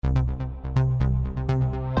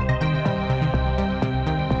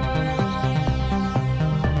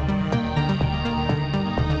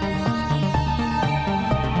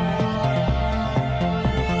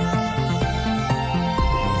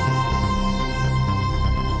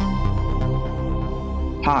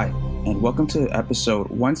Hi, and welcome to episode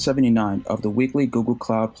 179 of the weekly Google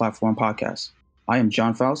Cloud Platform podcast. I am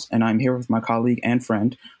John Faust, and I'm here with my colleague and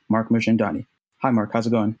friend, Mark Mirchandani. Hi, Mark. How's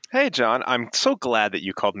it going? Hey, John. I'm so glad that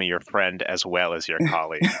you called me your friend as well as your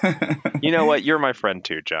colleague. You know what? You're my friend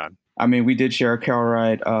too, John. I mean, we did share a car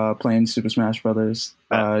ride playing Super Smash Brothers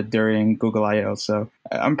during Google I.O., so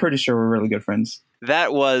I'm pretty sure we're really good friends.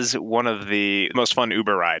 That was one of the most fun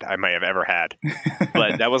Uber ride I may have ever had.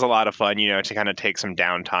 But that was a lot of fun, to kind of take some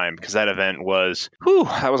downtime because that event was,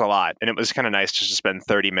 that was a lot. And it was kind of nice just to spend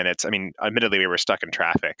 30 minutes. I mean, admittedly, we were stuck in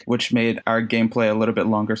traffic. Which made our gameplay a little bit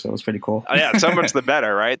longer, so it was pretty cool. Oh, yeah, so much the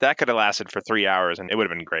better, right? That could have lasted for 3 hours and it would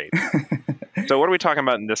have been great. So what are we talking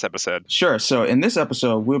about in this episode? Sure. So in this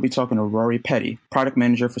episode, we'll be talking to Rory Petty, product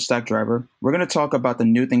manager for Stackdriver. We're going to talk about the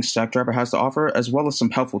new things Stackdriver has to offer, as well as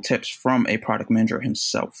some helpful tips from a product manager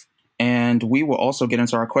himself. And we will also get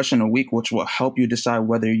into our question of the week, which will help you decide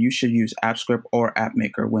whether you should use AppScript or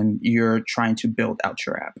AppMaker when you're trying to build out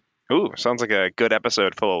your app. Ooh, sounds like a good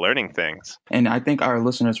episode full of learning things. And I think our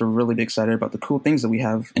listeners will really be excited about the cool things that we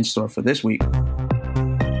have in store for this week.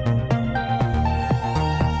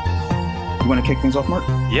 You want to kick things off, Mark?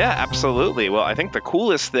 Yeah, absolutely. Well, I think the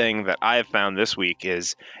coolest thing that I've found this week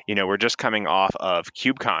is, we're just coming off of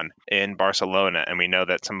KubeCon in Barcelona, and we know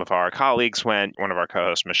that some of our colleagues went. One of our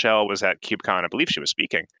co-hosts, Michelle, was at KubeCon. I believe she was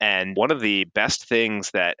speaking. And one of the best things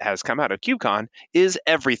that has come out of KubeCon is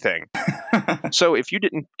everything. So if you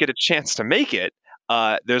didn't get a chance to make it,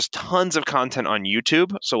 there's tons of content on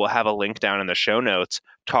YouTube. So we'll have a link down in the show notes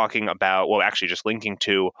talking about, just linking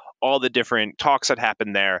to all the different talks that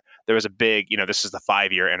happened there. There was a big, this is the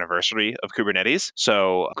 5-year anniversary of Kubernetes.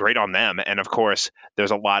 So great on them. And of course,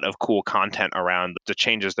 there's a lot of cool content around the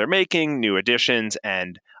changes they're making, new additions.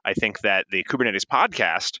 And I think that the Kubernetes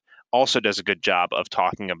podcast also does a good job of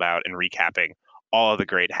talking about and recapping all of the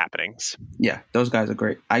great happenings. Yeah, those guys are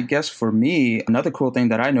great. I guess for me, another cool thing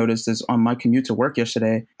that I noticed is on my commute to work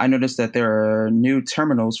yesterday, I noticed that there are new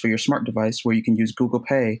terminals for your smart device where you can use Google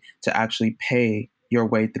Pay to actually pay your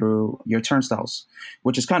way through your turnstiles,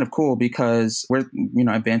 which is kind of cool because we're,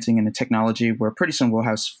 advancing in the technology where pretty soon we'll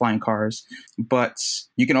have flying cars, but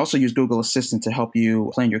you can also use Google Assistant to help you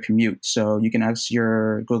plan your commute. So you can ask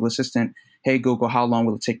your Google Assistant, hey, Google, how long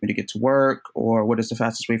will it take me to get to work? Or what is the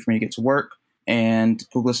fastest way for me to get to work? And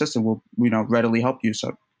Google Assistant will, readily help you.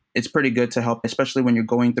 So it's pretty good to help, especially when you're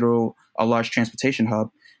going through a large transportation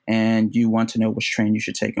hub and you want to know which train you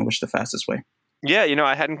should take and which the fastest way. Yeah,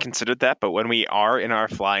 I hadn't considered that, but when we are in our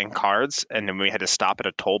flying cars and then we had to stop at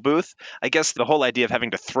a toll booth, I guess the whole idea of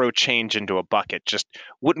having to throw change into a bucket just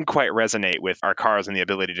wouldn't quite resonate with our cars and the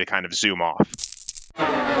ability to kind of zoom off.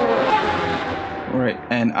 Right.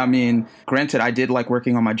 And I mean, granted, I did like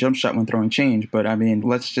working on my jump shot when throwing change, but I mean,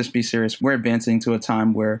 let's just be serious. We're advancing to a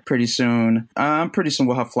time where pretty soon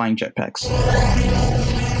we'll have flying jetpacks.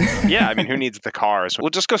 Yeah, I mean, who needs the cars? We'll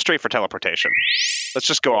just go straight for teleportation. Let's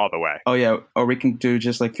just go all the way. Oh, yeah. Or we can do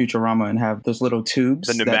just like Futurama and have those little tubes.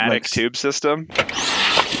 The pneumatic tube system?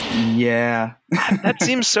 Yeah. That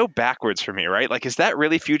seems so backwards for me, right? Like, is that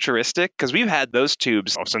really futuristic? Because we've had those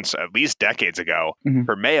tubes since at least decades ago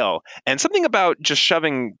for mail. And something about just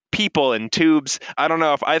shoving people in tubes, I don't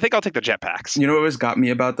know. I think I'll take the jetpacks. You know what always got me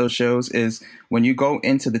about those shows is when you go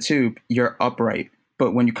into the tube, you're upright.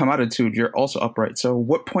 But when you come out of the tube, you're also upright. So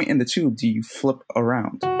what point in the tube do you flip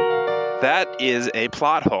around? That is a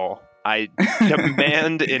plot hole. I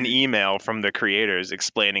demand an email from the creators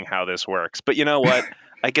explaining how this works. But you know what?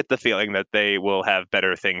 I get the feeling that they will have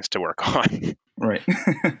better things to work on. Right.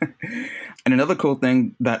 And another cool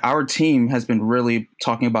thing that our team has been really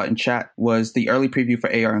talking about in chat was the early preview for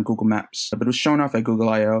AR in Google Maps. But it was shown off at Google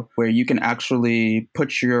I.O., where you can actually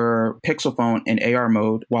put your Pixel phone in AR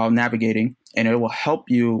mode while navigating, and it will help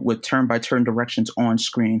you with turn-by-turn directions on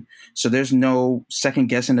screen. So there's no second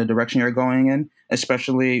guessing the direction you're going in,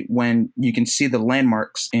 especially when you can see the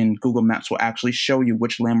landmarks in Google Maps will actually show you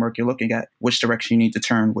which landmark you're looking at, which direction you need to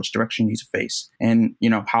turn, which direction you need to face, and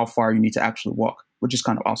how far you need to actually walk, which is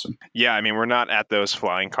kind of awesome. Yeah, I mean, we're not at those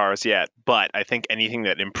flying cars yet, but I think anything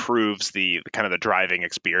that improves the kind of the driving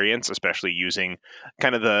experience, especially using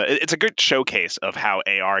kind of it's a good showcase of how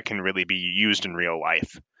AR can really be used in real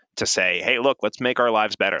life. To say, hey, look, let's make our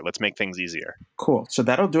lives better. Let's make things easier. Cool. So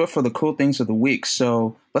that'll do it for the cool things of the week.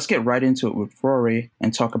 So let's get right into it with Rory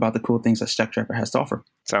and talk about the cool things that Stackdriver has to offer.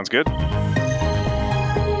 Sounds good.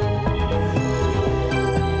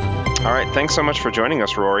 All right. Thanks so much for joining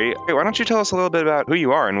us, Rory. Hey, why don't you tell us a little bit about who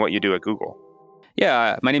you are and what you do at Google?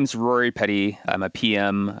 Yeah, my name's Rory Petty. I'm a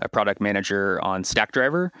PM, a product manager on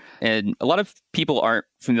Stackdriver. And a lot of people aren't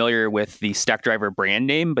familiar with the Stackdriver brand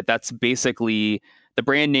name, but that's basically the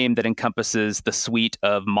brand name that encompasses the suite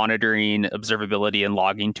of monitoring, observability, and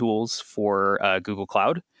logging tools for Google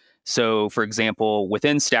Cloud. So, for example,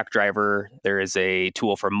 within Stackdriver, there is a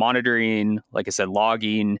tool for monitoring, like I said,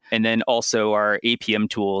 logging, and then also our APM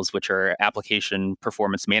tools, which are application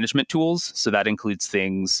performance management tools. So that includes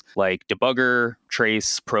things like debugger,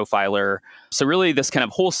 trace, profiler. So really this kind of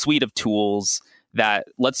whole suite of tools that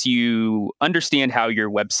lets you understand how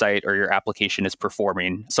your website or your application is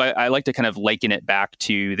performing. So I like to kind of liken it back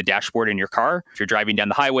to the dashboard in your car. If you're driving down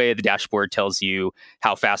the highway, the dashboard tells you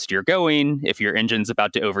how fast you're going, if your engine's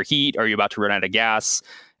about to overheat, are you about to run out of gas?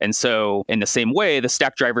 And so in the same way, the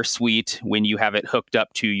Stackdriver suite, when you have it hooked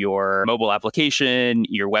up to your mobile application,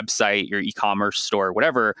 your website, your e-commerce store,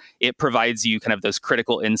 whatever, it provides you kind of those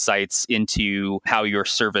critical insights into how your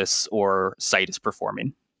service or site is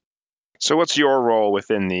performing. So what's your role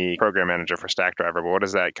within the program manager for Stackdriver? What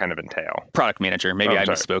does that kind of entail? Product manager. Maybe I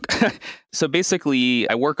misspoke. So basically,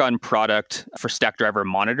 I work on product for Stackdriver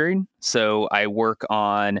monitoring. So I work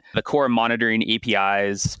on the core monitoring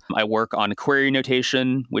APIs. I work on query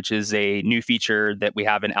notation, which is a new feature that we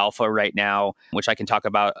have in alpha right now, which I can talk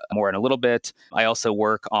about more in a little bit. I also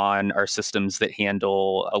work on our systems that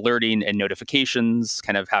handle alerting and notifications,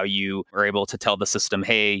 kind of how you are able to tell the system,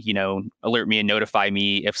 hey, alert me and notify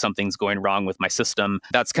me if something's going wrong with my system.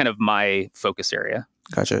 That's kind of my focus area.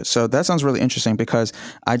 Gotcha. So that sounds really interesting because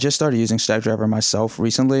I just started using Stackdriver myself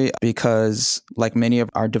recently because like many of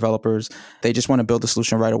our developers, they just want to build the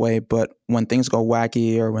solution right away. But when things go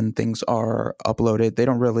wacky or when things are uploaded, they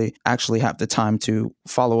don't really actually have the time to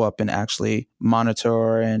follow up and actually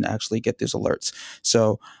monitor and actually get these alerts.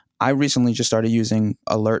 So I recently just started using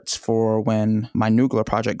alerts for when my Noogler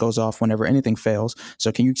project goes off whenever anything fails.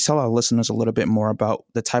 So can you tell our listeners a little bit more about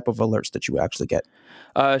the type of alerts that you actually get?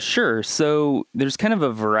 Sure. So there's kind of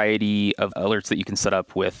a variety of alerts that you can set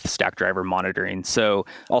up with Stackdriver monitoring. So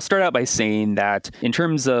I'll start out by saying that in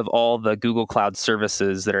terms of all the Google Cloud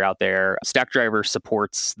services that are out there, Stackdriver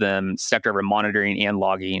supports them, Stackdriver monitoring and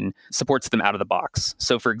logging supports them out of the box.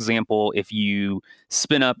 So for example, if you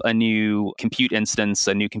spin up a new compute instance,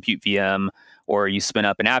 a new compute VM, or you spin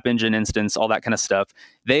up an App Engine instance, all that kind of stuff,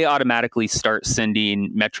 they automatically start sending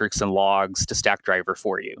metrics and logs to Stackdriver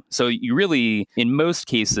for you. So you really, in most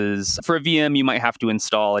cases, for a VM, you might have to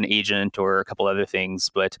install an agent or a couple other things,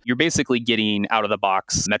 but you're basically getting out of the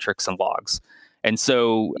box metrics and logs. And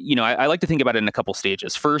so, I like to think about it in a couple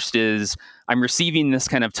stages. First is I'm receiving this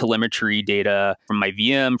kind of telemetry data from my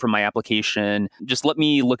VM, from my application. Just let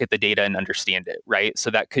me look at the data and understand it, right? So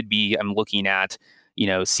that could be I'm looking at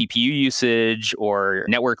CPU usage or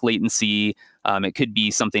network latency. It could be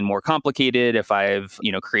something more complicated if I've,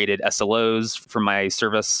 created SLOs for my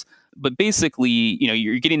service. But basically,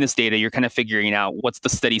 you're getting this data, you're kind of figuring out what's the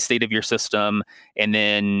steady state of your system, and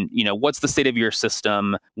then, what's the state of your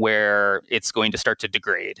system where it's going to start to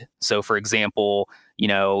degrade. So for example,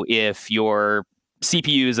 if your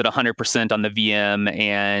CPU is at 100% on the VM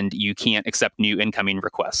and you can't accept new incoming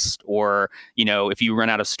requests, or, if you run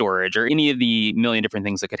out of storage or any of the million different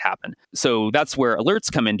things that could happen. So that's where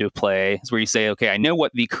alerts come into play, is where you say, okay, I know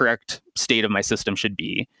what the correct state of my system should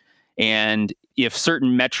be. And if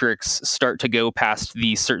certain metrics start to go past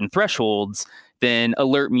these certain thresholds, then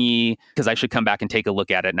alert me because I should come back and take a look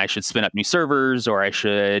at it, and I should spin up new servers, or I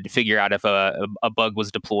should figure out if a bug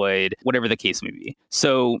was deployed, whatever the case may be.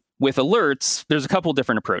 So with alerts, there's a couple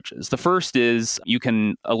different approaches. The first is you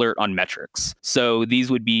can alert on metrics. So these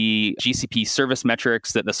would be GCP service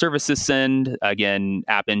metrics that the services send, again,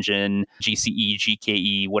 App Engine, GCE,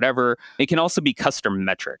 GKE, whatever. It can also be custom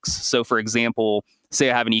metrics. So for example, say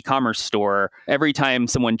I have an e-commerce store, every time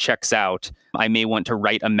someone checks out, I may want to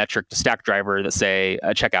write a metric to Stackdriver that say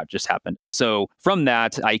a checkout just happened. So from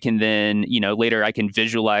that, I can then, later I can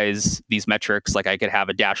visualize these metrics. Like I could have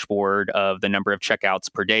a dashboard of the number of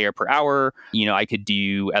checkouts per day or per hour. I could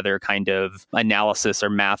do other kind of analysis or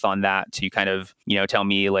math on that to kind of, tell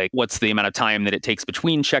me like what's the amount of time that it takes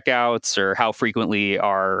between checkouts, or how frequently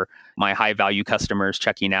are my high value customers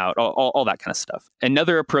checking out, all that kind of stuff.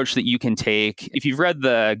 Another approach that you can take, if you've read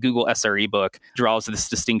the Google SRE book, draws this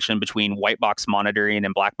distinction between white box monitoring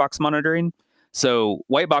and black box monitoring. So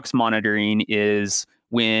white box monitoring is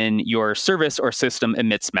when your service or system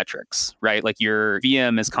emits metrics, right? Like your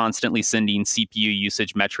VM is constantly sending CPU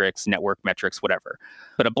usage metrics, network metrics, whatever.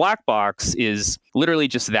 But a black box is literally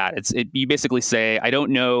just that. You basically say, I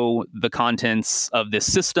don't know the contents of this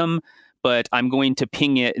system, but I'm going to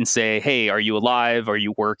ping it and say, hey, are you alive? Are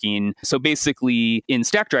you working? So basically in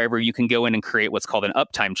Stackdriver, you can go in and create what's called an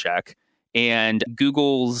uptime check. And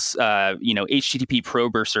Google's, HTTP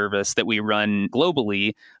prober service that we run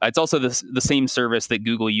globally, it's also the same service that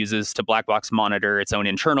Google uses to black box monitor its own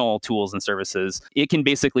internal tools and services. It can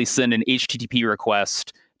basically send an HTTP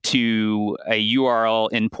request to a URL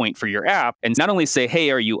endpoint for your app and not only say, hey,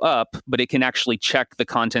 are you up, but it can actually check the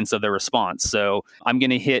contents of the response. So I'm going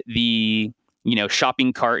to hit the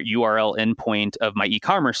shopping cart URL endpoint of my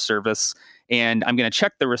e-commerce service. And I'm going to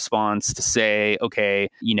check the response to say, okay,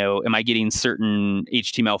 am I getting certain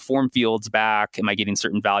HTML form fields back? Am I getting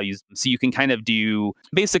certain values? So you can kind of do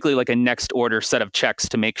basically like a next order set of checks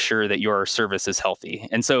to make sure that your service is healthy.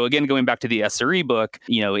 And so again, going back to the SRE book,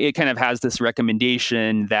 it kind of has this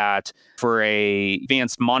recommendation that for a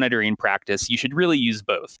advanced monitoring practice, you should really use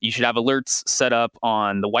both. You should have alerts set up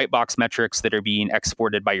on the white box metrics that are being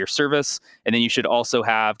exported by your service. And then you should also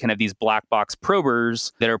have kind of these black box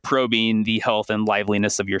probers that are probing the health and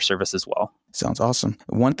liveliness of your service as well. Sounds awesome.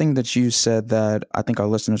 One thing that you said that I think our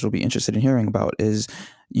listeners will be interested in hearing about is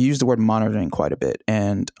you use the word monitoring quite a bit.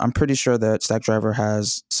 And I'm pretty sure that Stackdriver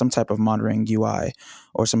has some type of monitoring UI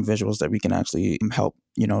or some visuals that we can actually help,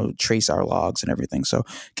 trace our logs and everything. So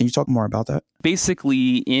can you talk more about that?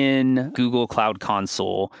 Basically, in Google Cloud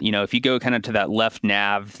Console, if you go kind of to that left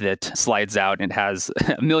nav that slides out and it has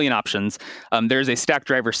a million options, there's a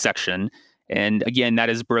Stackdriver section. And again, that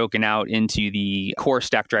is broken out into the core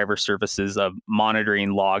Stackdriver services of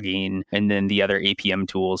monitoring, logging, and then the other APM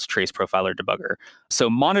tools, trace, profiler, debugger. So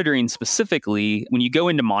monitoring specifically, when you go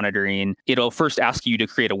into monitoring, it'll first ask you to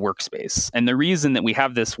create a workspace. And the reason that we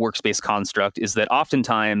have this workspace construct is that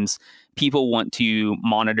oftentimes people want to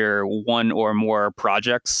monitor one or more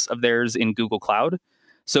projects of theirs in Google Cloud.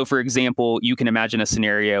 So for example, you can imagine a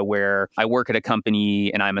scenario where I work at a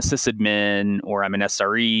company and I'm a sysadmin or I'm an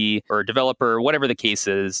SRE or a developer, whatever the case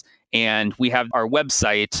is. And we have our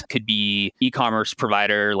website could be e-commerce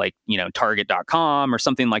provider like, Target.com or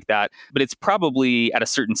something like that. But it's probably at a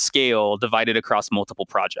certain scale divided across multiple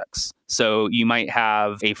projects. So you might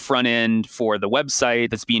have a front end for the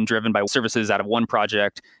website that's being driven by services out of one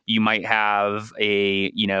project. You might have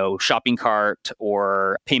a, shopping cart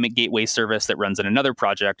or payment gateway service that runs in another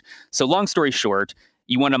project. So long story short,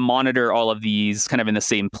 you want to monitor all of these kind of in the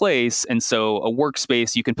same place. And so a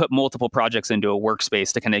workspace, you can put multiple projects into a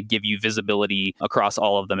workspace to kind of give you visibility across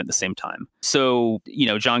all of them at the same time. So,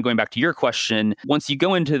 John, going back to your question, once you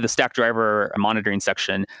go into the Stackdriver monitoring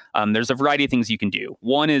section, there's a variety of things you can do.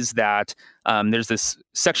 One is that there's this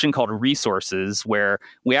section called resources where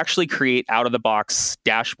we actually create out-of-the-box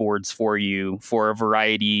dashboards for you for a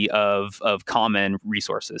variety of common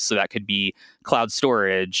resources. So that could be cloud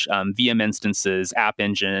storage, VM instances, App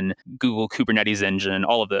Engine, Google Kubernetes Engine,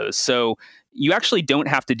 all of those. So you actually don't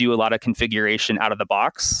have to do a lot of configuration out of the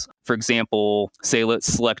box. For example, say let's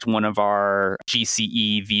select one of our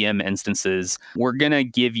GCE VM instances. We're going to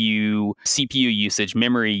give you CPU usage,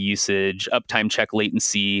 memory usage, uptime check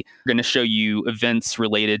latency. We're going to show you events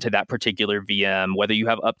related to that particular VM, whether you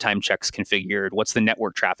have uptime checks configured, what's the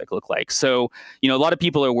network traffic look like. So, a lot of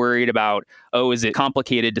people are worried about, is it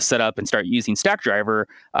complicated to set up and start using Stackdriver?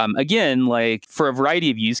 Again, like for a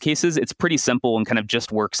variety of use cases, it's pretty simple and kind of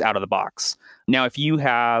just works out of the box. Now, if you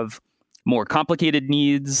have more complicated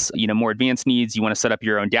needs, more advanced needs, you want to set up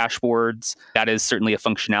your own dashboards, that is certainly a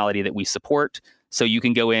functionality that we support. So you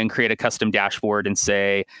can go in, create a custom dashboard and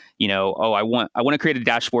say, I want to create a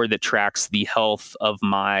dashboard that tracks the health of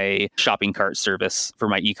my shopping cart service for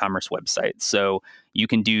my e-commerce website. So you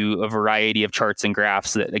can do a variety of charts and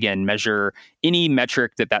graphs that, again, measure any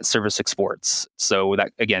metric that service exports. So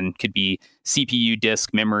that, again, could be CPU,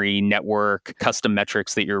 disk, memory, network, custom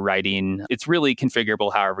metrics that you're writing. It's really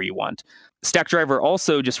configurable however you want. Stackdriver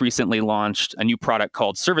also just recently launched a new product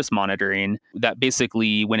called Service Monitoring that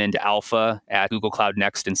basically went into alpha at Google Cloud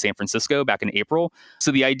Next in San Francisco back in April.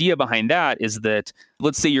 So the idea behind that is that,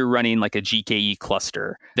 let's say you're running like a GKE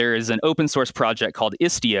cluster. There is an open source project called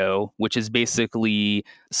Istio, which is basically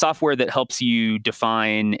software that helps you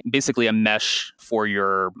define basically a mesh for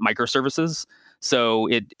your microservices. So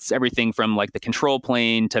it's everything from like the control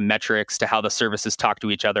plane to metrics to how the services talk to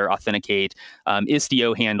each other, authenticate.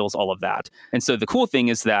 Istio handles all of that. And so the cool thing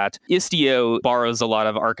is that Istio borrows a lot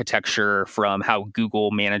of architecture from how Google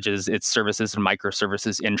manages its services and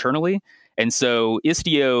microservices internally. And so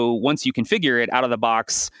Istio, once you configure it out of the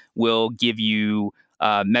box, will give you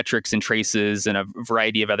metrics and traces and a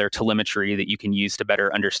variety of other telemetry that you can use to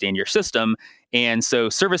better understand your system. And so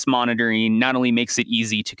service monitoring not only makes it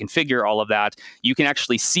easy to configure all of that, you can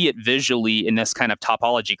actually see it visually in this kind of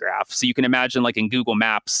topology graph. So you can imagine like in Google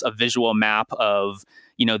Maps, a visual map of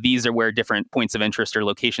these are where different points of interest or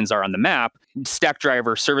locations are on the map.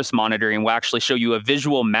 Stackdriver service monitoring will actually show you a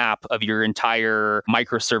visual map of your entire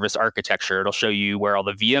microservice architecture. It'll show you where all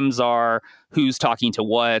the VMs are, who's talking to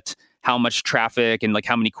what, how much traffic and like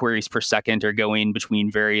how many queries per second are going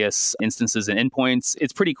between various instances and endpoints.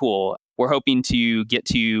 It's pretty cool. We're hoping to get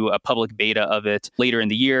to a public beta of it later in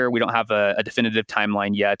the year. We don't have a definitive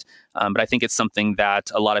timeline yet, but I think it's something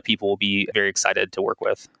that a lot of people will be very excited to work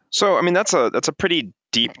with. So, I mean, that's a pretty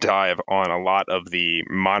deep dive on a lot of the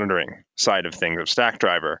monitoring side of things of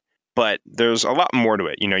Stackdriver. But there's a lot more to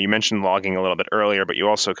it. You mentioned logging a little bit earlier, but you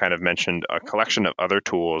also kind of mentioned a collection of other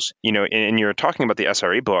tools. And you're talking about the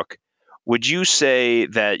SRE book. Would you say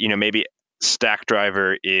that, maybe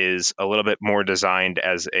Stackdriver is a little bit more designed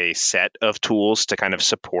as a set of tools to kind of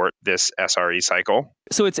support this SRE cycle?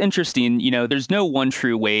 So it's interesting, there's no one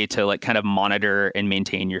true way to like kind of monitor and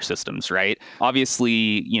maintain your systems, right?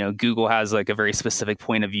 Obviously, Google has like a very specific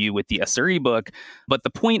point of view with the SRE book, but the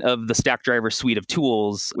point of the Stackdriver suite of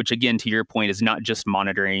tools, which again, to your point, is not just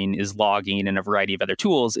monitoring, is logging and a variety of other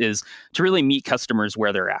tools, is to really meet customers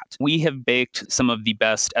where they're at. We have baked some of the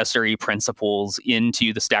best SRE principles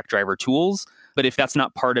into the Stackdriver tools, but if that's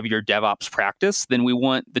not part of your DevOps practice, then we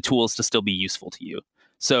want the tools to still be useful to you.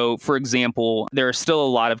 So, for example, there are still a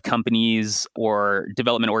lot of companies or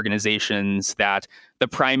development organizations that the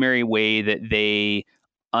primary way that they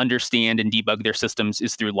understand and debug their systems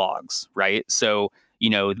is through logs, right? So,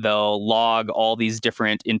 they'll log all these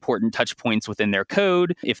different important touch points within their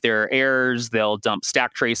code. If there are errors, they'll dump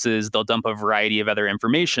stack traces, they'll dump a variety of other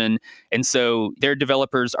information. And so their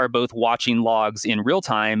developers are both watching logs in real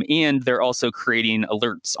time and they're also creating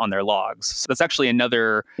alerts on their logs. So that's actually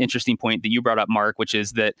another interesting point that you brought up, Mark, which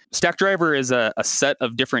is that Stackdriver is a set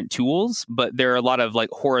of different tools, but there are a lot of like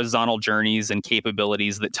horizontal journeys and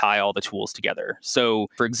capabilities that tie all the tools together. So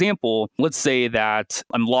for example, let's say that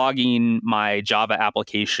I'm logging my Java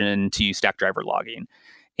application to Stackdriver logging.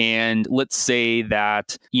 And let's say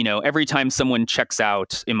that, every time someone checks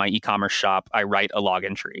out in my e-commerce shop, I write a log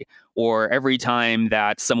entry. Or every time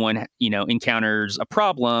that someone, encounters a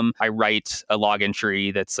problem, I write a log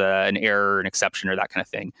entry that's an error, an exception, or that kind of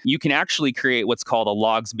thing. You can actually create what's called a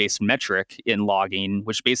logs-based metric in logging,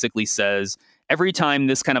 which basically says, every time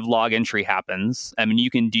this kind of log entry happens, you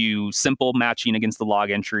can do simple matching against the log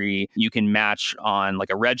entry. You can match on like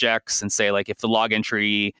a regex and say, like, if the log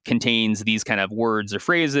entry contains these kind of words or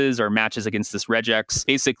phrases or matches against this regex,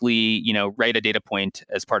 basically, write a data point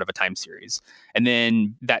as part of a time series. And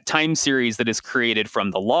then that time series that is created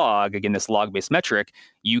from the log, again, this log-based metric,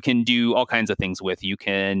 you can do all kinds of things with. You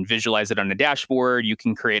can visualize it on a dashboard. You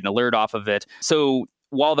can create an alert off of it. So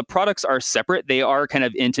while the products are separate, they are kind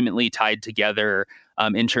of intimately tied together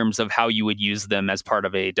in terms of how you would use them as part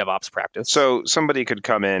of a DevOps practice. So somebody could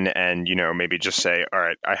come in and, maybe just say, all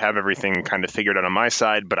right, I have everything kind of figured out on my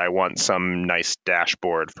side, but I want some nice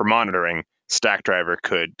dashboard for monitoring. Stackdriver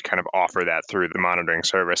could kind of offer that through the monitoring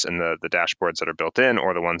service and the dashboards that are built in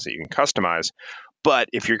or the ones that you can customize. But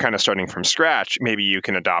if you're kind of starting from scratch, maybe you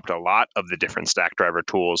can adopt a lot of the different Stackdriver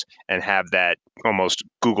tools and have that almost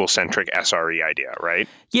Google-centric SRE idea, right?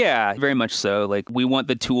 Yeah, very much so. Like, we want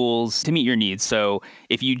the tools to meet your needs. So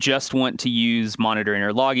if you just want to use monitoring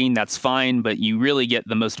or logging, that's fine, but you really get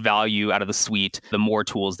the most value out of the suite the more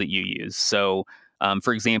tools that you use. So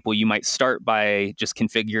for example, you might start by just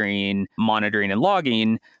configuring monitoring and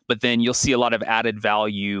logging, but then you'll see a lot of added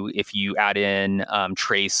value if you add in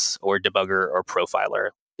trace or debugger or profiler.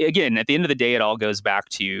 Again, at the end of the day, it all goes back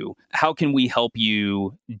to how can we help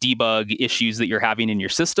you debug issues that you're having in your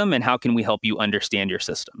system and how can we help you understand your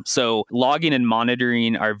system? So logging and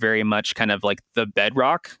monitoring are very much kind of like the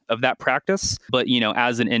bedrock of that practice. But,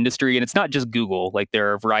 as an industry, and it's not just Google, like there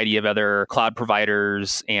are a variety of other cloud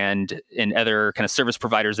providers and other kind of service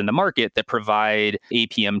providers in the market that provide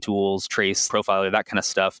APM tools, trace, profiler, that kind of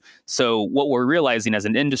stuff. So what we're realizing as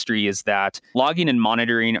an industry is that logging and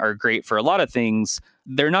monitoring are great for a lot of things.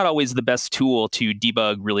 They're not always the best tool to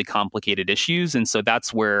debug really complicated issues. And so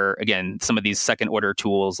that's where, again, some of these second order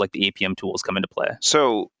tools like the APM tools come into play.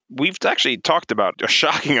 So we've actually talked about a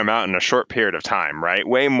shocking amount in a short period of time, right?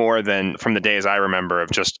 Way more than from the days I remember of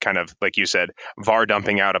just kind of, like you said, var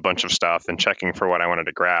dumping out a bunch of stuff and checking for what I wanted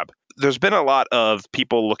to grab. There's been a lot of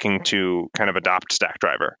people looking to kind of adopt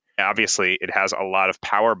Stackdriver. Obviously, it has a lot of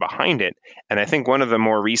power behind it. And I think one of the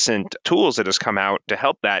more recent tools that has come out to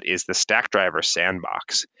help that is the Stackdriver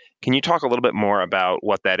Sandbox. Can you talk a little bit more about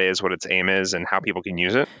what that is, what its aim is, and how people can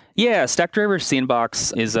use it? Yeah, Stackdriver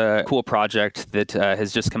Sandbox is a cool project that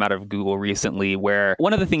has just come out of Google recently, where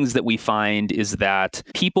one of the things that we find is that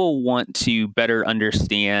people want to better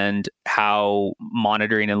understand how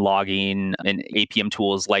monitoring and logging and APM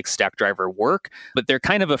tools like Stackdriver work, but they're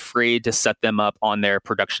kind of afraid to set them up on their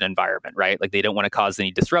production environment, right? Like they don't want to cause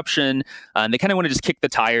any disruption. And they kind of want to just kick the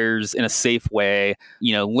tires in a safe way,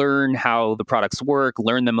 learn how the products work,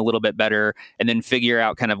 learn them a little bit better, and then figure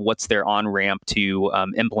out kind of what's their on-ramp to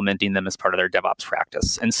implementing them as part of their DevOps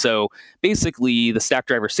practice. And so basically the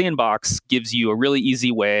Stackdriver Sandbox gives you a really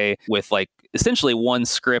easy way with like essentially one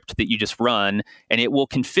script that you just run, and it will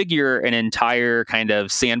configure an entire kind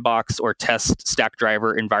of sandbox or test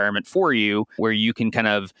Stackdriver environment for you, where you can kind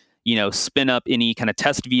of spin up any kind of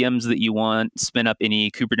test VMs that you want, spin up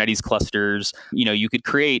any Kubernetes clusters. You could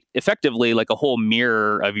create effectively like a whole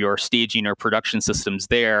mirror of your staging or production systems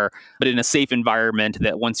there, but in a safe environment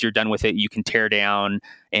that once you're done with it, you can tear down,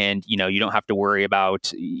 and you don't have to worry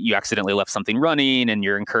about you accidentally left something running and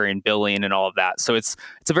you're incurring billing and all of that. So it's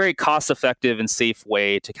a very cost-effective and safe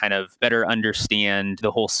way to kind of better understand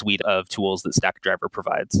the whole suite of tools that Stackdriver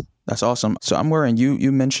provides. That's awesome. So I'm worrying,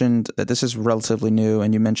 you mentioned that this is relatively new,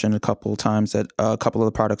 and you mentioned a couple of times that a couple of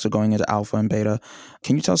the products are going into alpha and beta.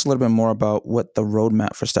 Can you tell us a little bit more about what the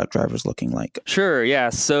roadmap for Stackdriver is looking like? Sure, yeah.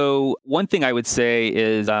 So one thing I would say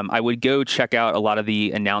is I would go check out a lot of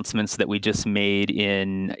the announcements that we just made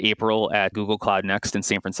in April at Google Cloud Next in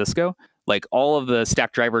San Francisco. Like all of the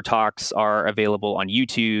Stackdriver talks are available on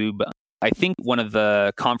YouTube. I think one of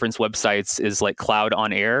the conference websites is like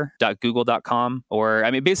cloudonair.google.com.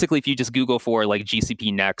 Or, basically, if you just Google for like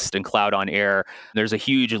GCP Next and Cloud on Air, there's a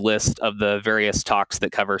huge list of the various talks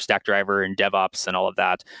that cover Stackdriver and DevOps and all of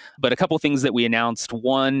that. But a couple things that we announced.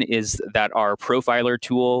 One is that our Profiler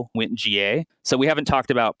tool went GA. So we haven't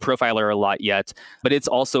talked about Profiler a lot yet, but it's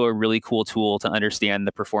also a really cool tool to understand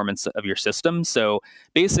the performance of your system. So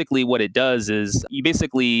basically what it does is you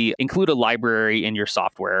basically include a library in your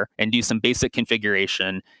software and do some basic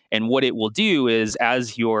configuration. And what it will do is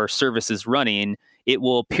as your service is running, it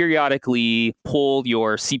will periodically pull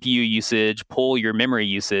your CPU usage, pull your memory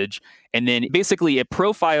usage, and then basically it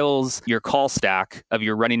profiles your call stack of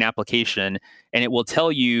your running application, and it will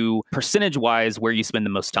tell you percentage-wise where you spend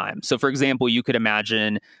the most time. So for example, you could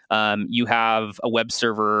imagine you have a web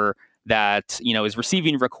server that is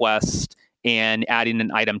receiving requests and adding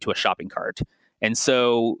an item to a shopping cart. And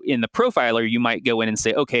so in the profiler, you might go in and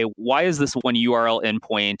say, okay, why is this one URL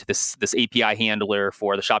endpoint, this API handler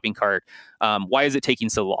for the shopping cart, why is it taking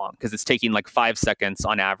so long? Because it's taking like 5 seconds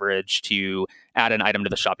on average to add an item to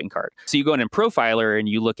the shopping cart. So you go in profiler and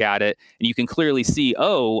you look at it and you can clearly see,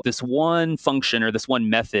 oh, this one function or this one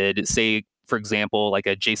method, say, for example, like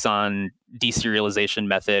a JSON deserialization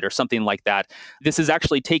method or something like that, this is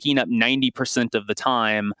actually taking up 90% of the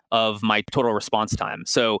time of my total response time.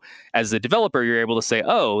 So as a developer, you're able to say,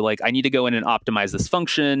 oh, like I need to go in and optimize this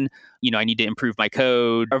function. I need to improve my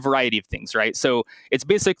code, a variety of things, right? So it's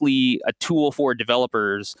basically a tool for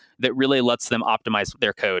developers that really lets them optimize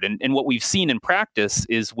their code. And what we've seen in practice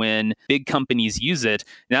is when big companies use it,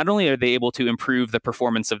 not only are they able to improve the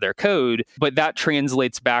performance of their code, but that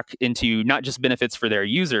translates back into not just benefits for their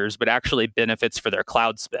users, but actually benefits for their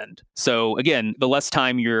cloud spend. So again, the less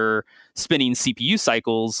time you're spinning CPU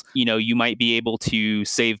cycles, you might be able to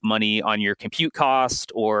save money on your compute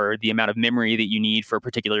cost or the amount of memory that you need for a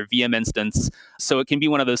particular VM instance. So it can be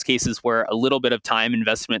one of those cases where a little bit of time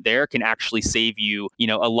investment there can actually save you,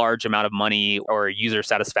 a large amount of money or user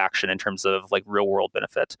satisfaction in terms of like real world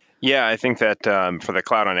benefit. Yeah, I think that for the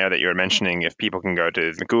Cloud on Air that you were mentioning, if people can go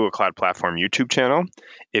to the Google Cloud Platform YouTube channel,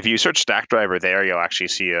 if you search Stackdriver there, you'll actually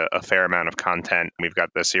see a fair amount of content. We've got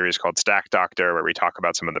this series called Stack Doctor, where we talk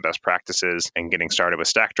about some of the best practices and getting started with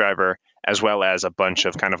Stackdriver, as well as a bunch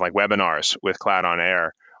of kind of like webinars with Cloud on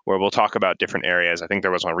Air, where we'll talk about different areas. I think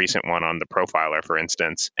there was a recent one on the profiler, for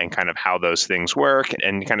instance, and kind of how those things work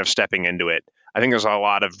and kind of stepping into it. I think there's a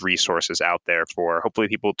lot of resources out there for hopefully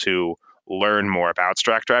people to learn more about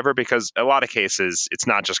Stackdriver, because a lot of cases, it's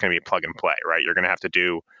not just going to be plug and play, right? You're going to have to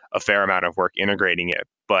do a fair amount of work integrating it.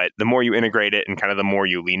 But the more you integrate it and kind of the more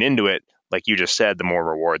you lean into it, like you just said, the more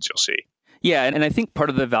rewards you'll see. Yeah, and I think part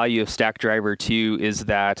of the value of Stackdriver too is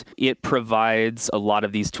that it provides a lot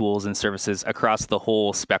of these tools and services across the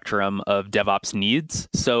whole spectrum of DevOps needs.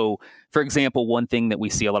 So, for example, one thing that we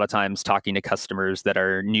see a lot of times talking to customers that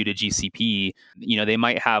are new to GCP, they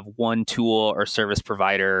might have one tool or service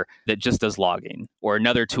provider that just does logging, or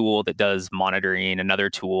another tool that does monitoring, another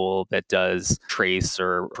tool that does trace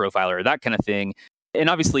or profiler, or that kind of thing. And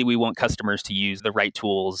obviously, we want customers to use the right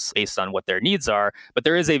tools based on what their needs are, but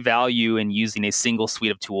there is a value in using a single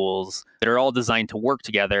suite of tools that are all designed to work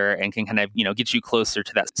together and can kind of, get you closer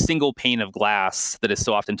to that single pane of glass that is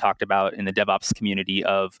so often talked about in the DevOps community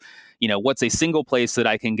of, what's a single place that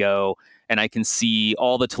I can go and I can see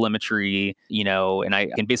all the telemetry, and I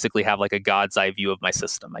can basically have like a God's eye view of my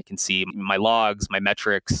system. I can see my logs, my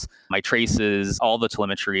metrics, my traces, all the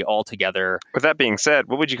telemetry all together. With that being said,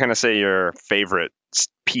 what would you kind of say your favorite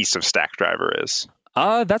piece of Stackdriver is?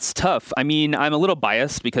 That's tough. I mean, I'm a little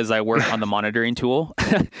biased because I work on the monitoring tool.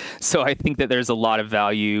 So I think that there's a lot of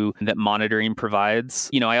value that monitoring provides.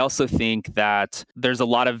 I also think that there's a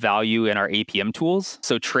lot of value in our APM tools.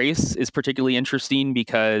 So Trace is particularly interesting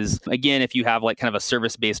because, again, if you have like kind of a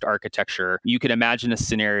service-based architecture, you could imagine a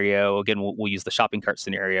scenario, again, we'll use the shopping cart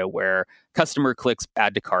scenario where customer clicks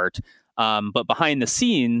add to cart. But behind the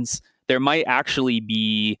scenes, there might actually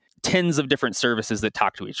be tens of different services that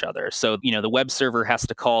talk to each other. So, the web server has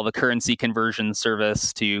to call the currency conversion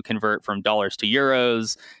service to convert from dollars to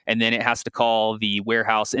euros. And then it has to call the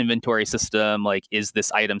warehouse inventory system, like, is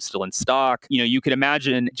this item still in stock? You could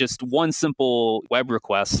imagine just one simple web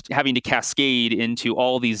request having to cascade into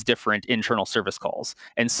all these different internal service calls.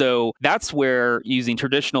 And so that's where using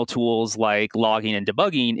traditional tools like logging and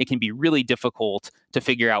debugging, it can be really difficult to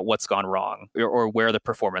figure out what's gone wrong or where the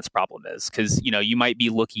performance problem is. Because, you might be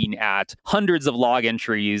looking at hundreds of log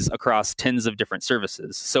entries across tens of different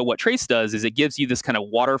services. So what Trace does is it gives you this kind of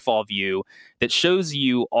waterfall view that shows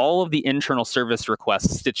you all of the internal service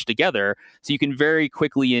requests stitched together. So you can very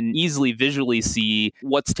quickly and easily visually see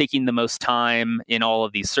what's taking the most time in all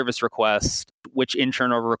of these service requests, which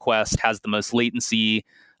internal request has the most latency,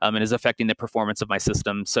 and is affecting the performance of my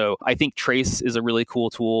system. So I think Trace is a really cool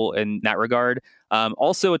tool in that regard.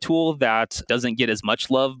 Also, a tool that doesn't get as much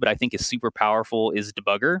love, but I think is super powerful is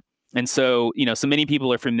Debugger. And so, so many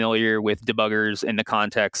people are familiar with debuggers in the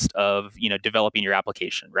context of, developing your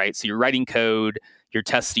application, right? So you're writing code, you're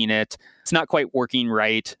testing it, it's not quite working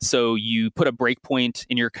right. So you put a breakpoint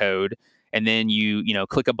in your code, and then you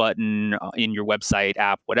click a button in your website,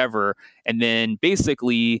 app, whatever. And then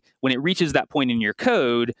basically, when it reaches that point in your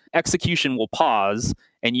code, execution will pause,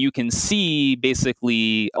 and you can see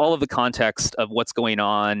basically all of the context of what's going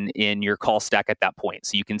on in your call stack at that point.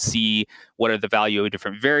 So you can see what are the value of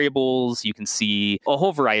different variables. You can see a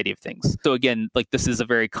whole variety of things. So again, like this is a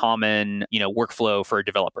very common, workflow for a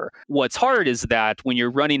developer. What's hard is that when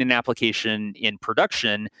you're running an application in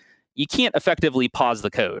production, you can't effectively pause the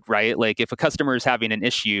code, right? Like if a customer is having an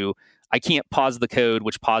issue, I can't pause the code,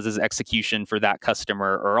 which pauses execution for that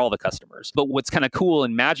customer or all the customers. But what's kind of cool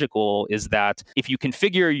and magical is that if you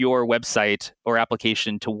configure your website or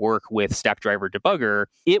application to work with Stackdriver Debugger,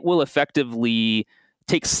 it will effectively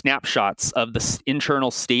take snapshots of the internal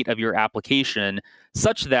state of your application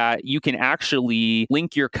such that you can actually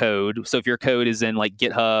link your code. So if your code is in like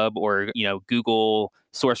GitHub or, Google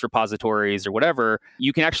source repositories or whatever,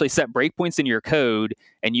 you can actually set breakpoints in your code,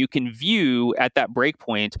 and you can view at that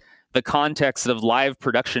breakpoint the context of live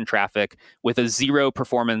production traffic with a zero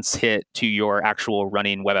performance hit to your actual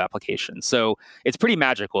running web application. So it's pretty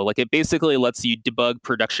magical. Like it basically lets you debug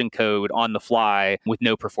production code on the fly with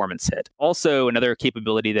no performance hit. Also, another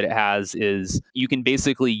capability that it has is you can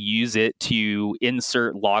basically use it to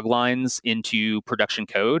insert log lines into production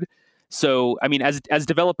code. So, I mean, as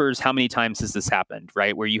developers, how many times has this happened,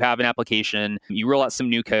 right? Where you have an application, you roll out some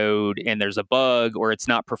new code, and there's a bug or it's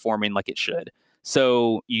not performing like it should.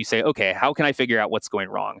 So you say, okay, how can I figure out what's going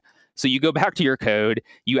wrong? So you go back to your code,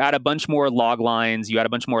 you add a bunch more log lines, you add a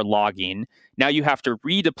bunch more logging. Now you have to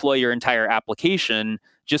redeploy your entire application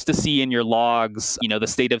just to see in your logs, the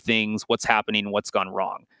state of things, what's happening, what's gone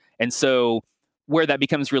wrong. And so where that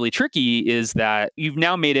becomes really tricky is that you've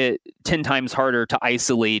now made it 10 times harder to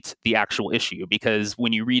isolate the actual issue, because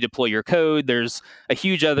when you redeploy your code, there's a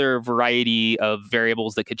huge other variety of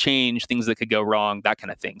variables that could change, things that could go wrong, that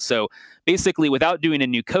kind of thing. So basically, without doing a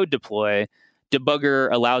new code deploy, Debugger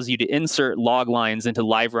allows you to insert log lines into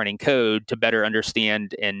live running code to better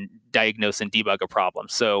understand and diagnose and debug a problem.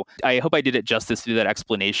 So I hope I did it justice through that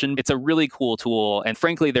explanation. It's a really cool tool. And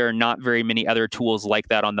frankly, there are not very many other tools like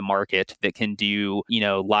that on the market that can do,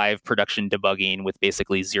 live production debugging with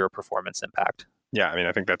basically zero performance impact. Yeah, I mean,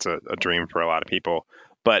 I think that's a dream for a lot of people.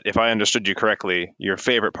 But if I understood you correctly, your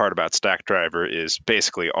favorite part about Stackdriver is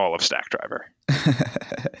basically all of Stackdriver.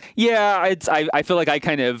 Yeah, I feel like I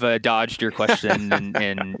kind of dodged your question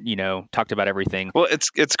and talked about everything. Well,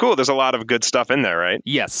 it's cool. There's a lot of good stuff in there, right?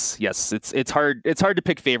 Yes. It's hard to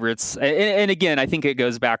pick favorites, and again, I think it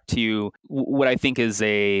goes back to what I think is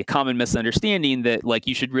a common misunderstanding that like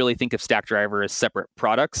you should really think of Stackdriver as separate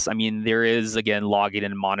products. I mean, there is again logging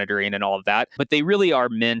and monitoring and all of that, but they really are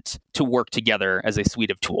meant to work together as a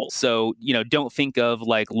suite of tools. So don't think of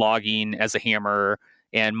like logging as a hammer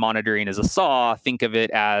and monitoring as a saw. Think of it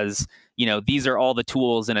as, these are all the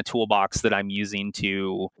tools in a toolbox that I'm using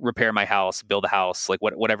to repair my house, build a house, like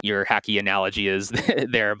whatever your hacky analogy is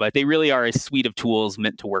there. But they really are a suite of tools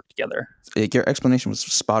meant to work together. Your explanation was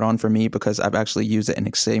spot on for me because I've actually used it in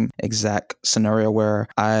the same exact scenario where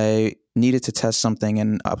I needed to test something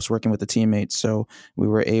and I was working with a teammate. So we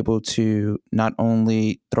were able to not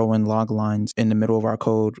only throw in log lines in the middle of our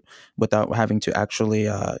code without having to actually,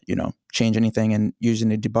 change anything, and using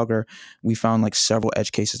the debugger, we found like several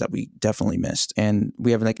edge cases that we definitely missed. And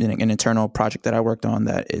we have like an internal project that I worked on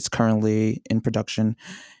that is currently in production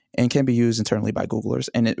and can be used internally by Googlers.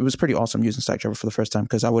 And it was pretty awesome using Stackdriver for the first time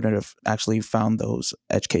because I wouldn't have actually found those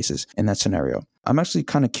edge cases in that scenario. I'm actually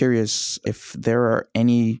kind of curious if there are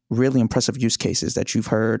any really impressive use cases that you've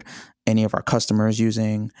heard any of our customers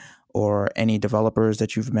using or any developers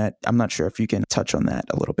that you've met. I'm not sure if you can touch on that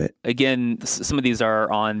a little bit. Again, some of these are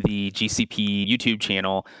on the GCP YouTube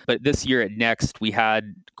channel, but this year at Next, we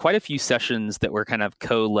had quite a few sessions that were kind of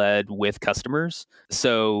co-led with customers.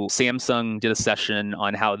 So Samsung did a session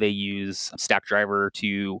on how they use Stackdriver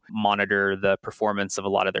to monitor the performance of a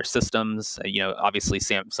lot of their systems. Obviously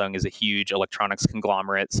Samsung is a huge electronics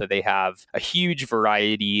conglomerate, so they have a huge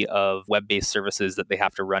variety of web-based services that they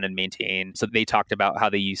have to run and maintain. So they talked about how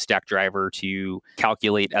they use Stackdriver to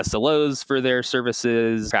calculate SLOs for their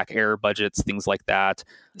services, track error budgets, things like that.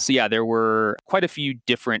 So yeah, there were quite a few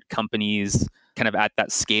different companies kind of at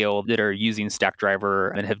that scale that are using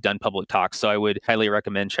Stackdriver and have done public talks. So I would highly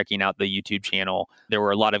recommend checking out the YouTube channel. There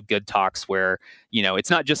were a lot of good talks where, it's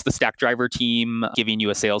not just the Stackdriver team giving you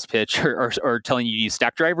a sales pitch or telling you to use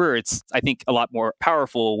Stackdriver. It's, I think, a lot more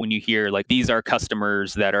powerful when you hear like these are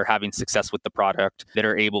customers that are having success with the product, that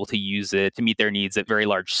are able to use it to meet their needs at very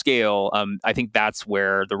large scale. I think that's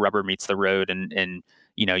where the rubber meets the road and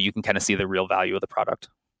you can kind of see the real value of the product.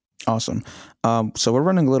 Awesome. So we're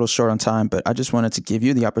running a little short on time, but I just wanted to give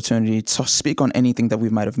you the opportunity to speak on anything that we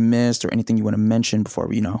might have missed or anything you want to mention before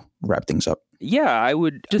we, wrap things up. Yeah, I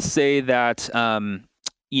would just say that,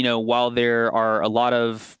 while there are a lot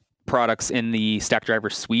of products in the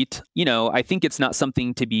Stackdriver suite, I think it's not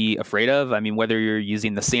something to be afraid of. I mean, whether you're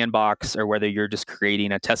using the sandbox or whether you're just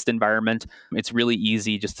creating a test environment, it's really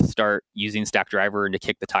easy just to start using Stackdriver and to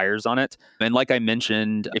kick the tires on it. And like I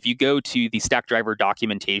mentioned, if you go to the Stackdriver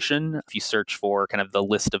documentation, if you search for kind of the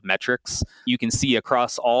list of metrics, you can see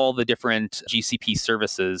across all the different GCP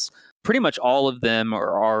services, pretty much all of them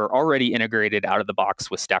are already integrated out of the box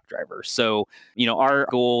with Stackdriver. So, our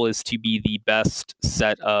goal is to be the best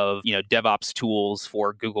set of, DevOps tools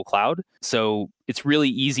for Google Cloud. So it's really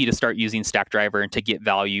easy to start using Stackdriver and to get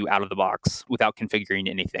value out of the box without configuring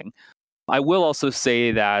anything. I will also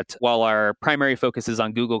say that while our primary focus is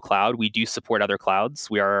on Google Cloud, we do support other clouds.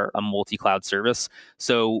 We are a multi-cloud service.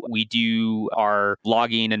 So we do our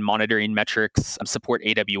logging and monitoring metrics support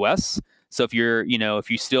AWS. So if you're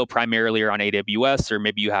still primarily are on AWS, or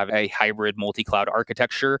maybe you have a hybrid multi-cloud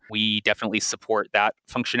architecture, we definitely support that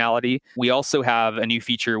functionality. We also have a new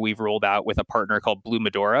feature we've rolled out with a partner called Blue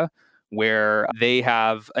Medora, where they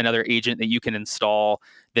have another agent that you can install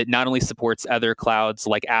that not only supports other clouds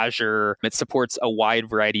like Azure, it supports a wide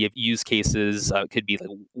variety of use cases. It could be like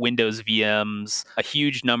Windows VMs, a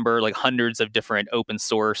huge number, like hundreds of different open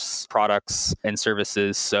source products and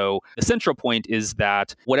services. So the central point is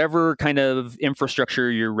that whatever kind of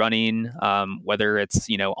infrastructure you're running, whether it's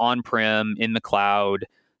on-prem, in the cloud,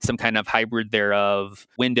 some kind of hybrid thereof,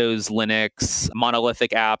 Windows, Linux, monolithic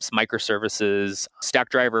apps, microservices,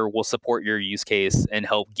 Stackdriver will support your use case and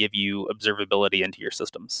help give you observability into your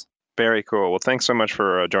systems. Very cool. Well, thanks so much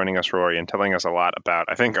for joining us, Rory, and telling us a lot about,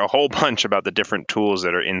 I think, a whole bunch about the different tools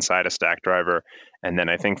that are inside of Stackdriver. And then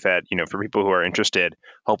I think that, for people who are interested,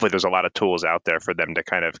 hopefully there's a lot of tools out there for them to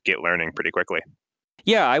kind of get learning pretty quickly.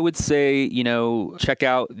 Yeah, I would say, check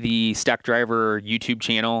out the Stackdriver YouTube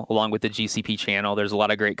channel along with the GCP channel. There's a lot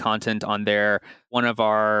of great content on there. One of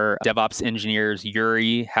our DevOps engineers,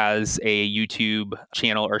 Yuri, has a YouTube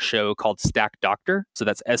channel or show called Stackdriver. So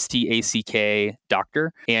that's Stack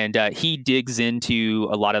Doctor. And he digs into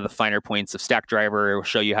a lot of the finer points of Stackdriver. It will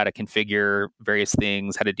show you how to configure various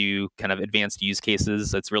things, how to do kind of advanced use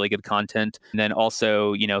cases. It's really good content. And then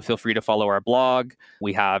also, feel free to follow our blog.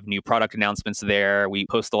 We have new product announcements there. We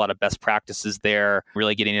post a lot of best practices there,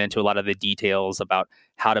 really getting into a lot of the details about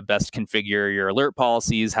how to best configure your alert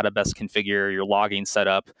policies, how to best configure your logging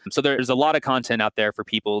setup. So there's a lot of content out there for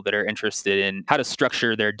people that are interested in how to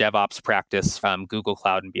structure their DevOps practice from Google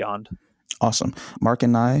Cloud and beyond. Awesome. Mark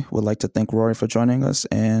and I would like to thank Rory for joining us.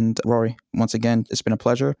 And Rory, once again, it's been a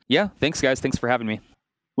pleasure. Yeah, thanks, guys. Thanks for having me.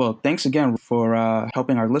 Well, thanks again for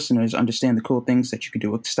helping our listeners understand the cool things that you can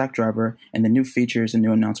do with Stackdriver and the new features and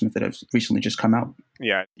new announcements that have recently just come out.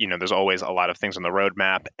 Yeah, there's always a lot of things on the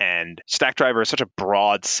roadmap, and Stackdriver is such a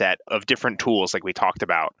broad set of different tools like we talked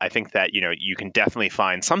about. I think that, you can definitely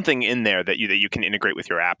find something in there that you can integrate with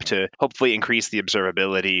your app to hopefully increase the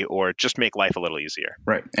observability or just make life a little easier.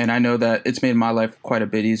 Right. And I know that it's made my life quite a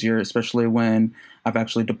bit easier, especially when I've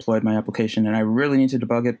actually deployed my application and I really need to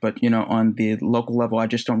debug it. But, on the local level, I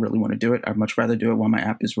just don't really want to do it. I'd much rather do it while my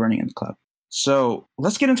app is running in the cloud. So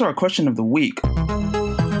let's get into our question of the week.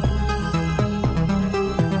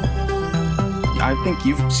 I think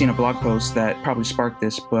you've seen a blog post that probably sparked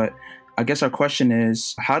this, but I guess our question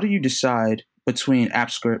is, how do you decide between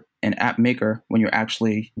AppScript and AppMaker when you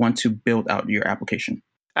actually want to build out your application?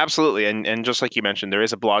 Absolutely. And just like you mentioned, there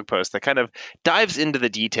is a blog post that kind of dives into the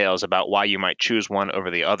details about why you might choose one over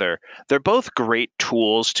the other. They're both great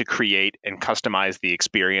tools to create and customize the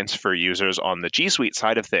experience for users on the G Suite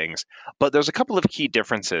side of things. But there's a couple of key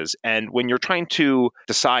differences. And when you're trying to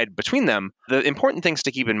decide between them, the important things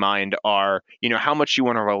to keep in mind are, how much you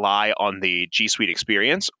want to rely on the G Suite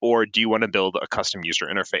experience, or do you want to build a custom user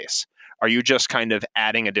interface? Are you just kind of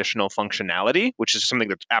adding additional functionality, which is something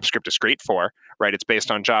that AppScript is great for, right? It's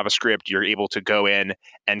based on JavaScript. You're able to go in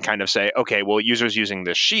and kind of say, okay, well, users using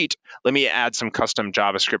this sheet, let me add some custom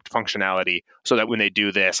JavaScript functionality so that when they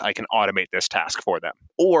do this, I can automate this task for them.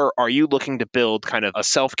 Or are you looking to build kind of a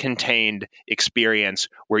self-contained experience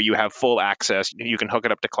where you have full access? You can hook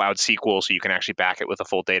it up to Cloud SQL so you can actually back it with a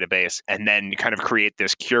full database and then kind of create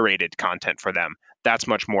this curated content for them. That's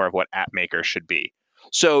much more of what AppMaker should be.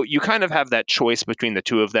 So you kind of have that choice between the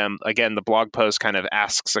two of them. Again, the blog post kind of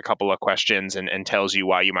asks a couple of questions and tells you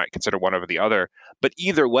why you might consider one over the other. But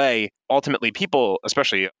either way, ultimately people,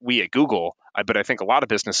 especially we at Google, but I think a lot of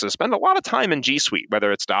businesses spend a lot of time in G Suite,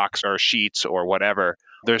 whether it's Docs or Sheets or whatever.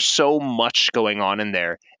 There's so much going on in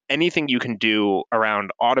there. Anything you can do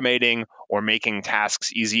around automating or making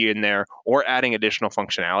tasks easy in there or adding additional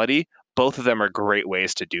functionality, both of them are great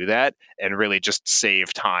ways to do that and really just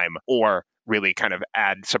save time or really kind of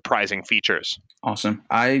add surprising features. Awesome.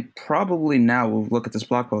 I probably now will look at this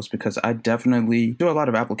blog post because I definitely do a lot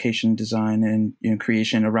of application design and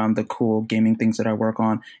creation around the cool gaming things that I work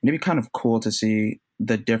on. And it'd be kind of cool to see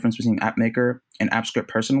the difference between AppMaker and AppScript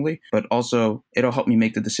personally, but also it'll help me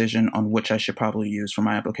make the decision on which I should probably use for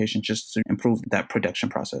my application just to improve that production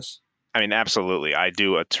process. I mean, absolutely. I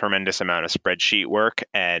do a tremendous amount of spreadsheet work.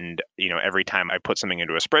 And, every time I put something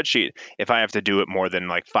into a spreadsheet, if I have to do it more than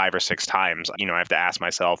like 5 or 6 times, I have to ask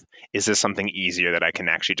myself, is this something easier that I can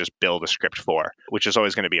actually just build a script for? Which is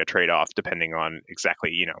always going to be a trade-off depending on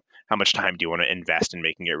exactly, how much time do you want to invest in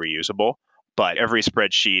making it reusable? But every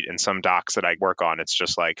spreadsheet and some docs that I work on, it's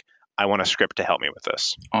just like, I want a script to help me with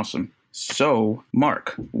this. Awesome. So,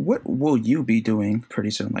 Mark, what will you be doing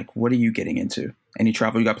pretty soon? Like, what are you getting into? Any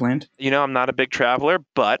travel you got planned? I'm not a big traveler,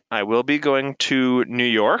 but I will be going to New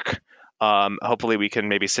York. Hopefully we can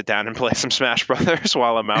maybe sit down and play some Smash Brothers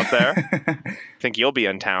while I'm out there. I think you'll be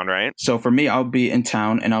in town, right? So for me, I'll be in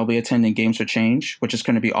town and I'll be attending Games for Change, which is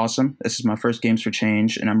going to be awesome. This is my first Games for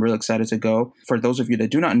Change and I'm really excited to go. For those of you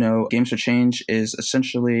that do not know, Games for Change is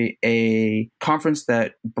essentially a conference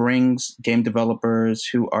that brings game developers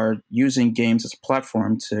who are using games as a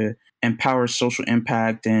platform to empower social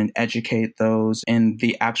impact and educate those in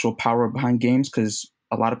the actual power behind games, because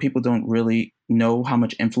a lot of people don't really know how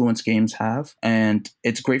much influence games have. And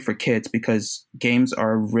it's great for kids because games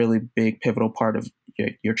are a really big pivotal part of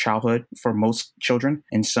your childhood for most children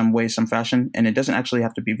in some way, some fashion. And it doesn't actually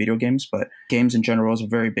have to be video games, but games in general is a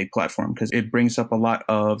very big platform because it brings up a lot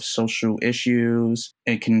of social issues.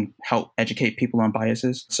 It can help educate people on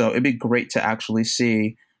biases. So it'd be great to actually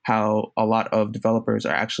see how a lot of developers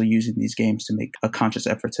are actually using these games to make a conscious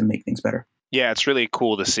effort to make things better. Yeah, it's really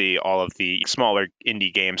cool to see all of the smaller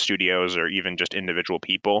indie game studios or even just individual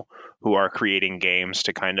people who are creating games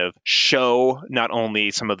to kind of show not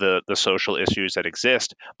only some of the social issues that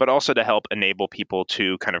exist, but also to help enable people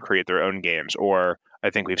to kind of create their own games. Or I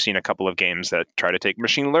think we've seen a couple of games that try to take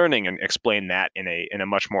machine learning and explain that in a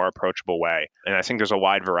much more approachable way. And I think there's a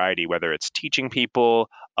wide variety, whether it's teaching people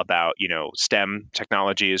about, STEM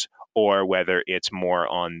technologies, or whether it's more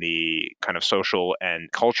on the kind of social and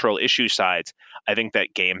cultural issue sides. I think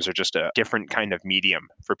that games are just a different kind of medium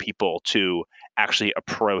for people to actually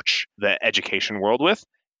approach the education world with.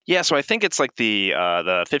 Yeah, so I think it's like the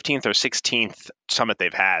 15th or 16th summit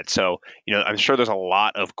they've had. So, I'm sure there's a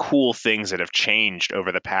lot of cool things that have changed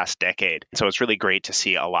over the past decade. So it's really great to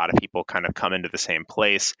see a lot of people kind of come into the same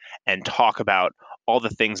place and talk about all the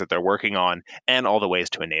things that they're working on and all the ways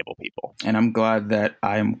to enable people. And I'm glad that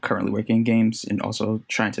I am currently working in games and also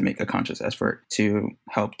trying to make a conscious effort to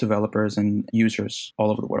help developers and users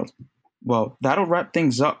all over the world. Well, that'll wrap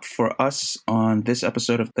things up for us on this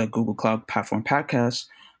episode of the Google Cloud Platform Podcast.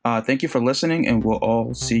 Thank you for listening, and we'll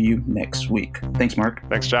all see you next week. Thanks, Mark.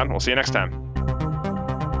 Thanks, John. We'll see you next time.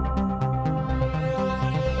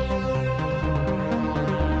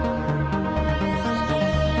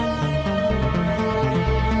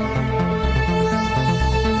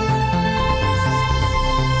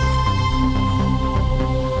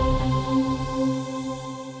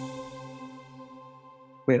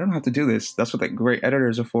 Wait, I don't have to do this. That's what the great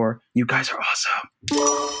editors are for. You guys are awesome.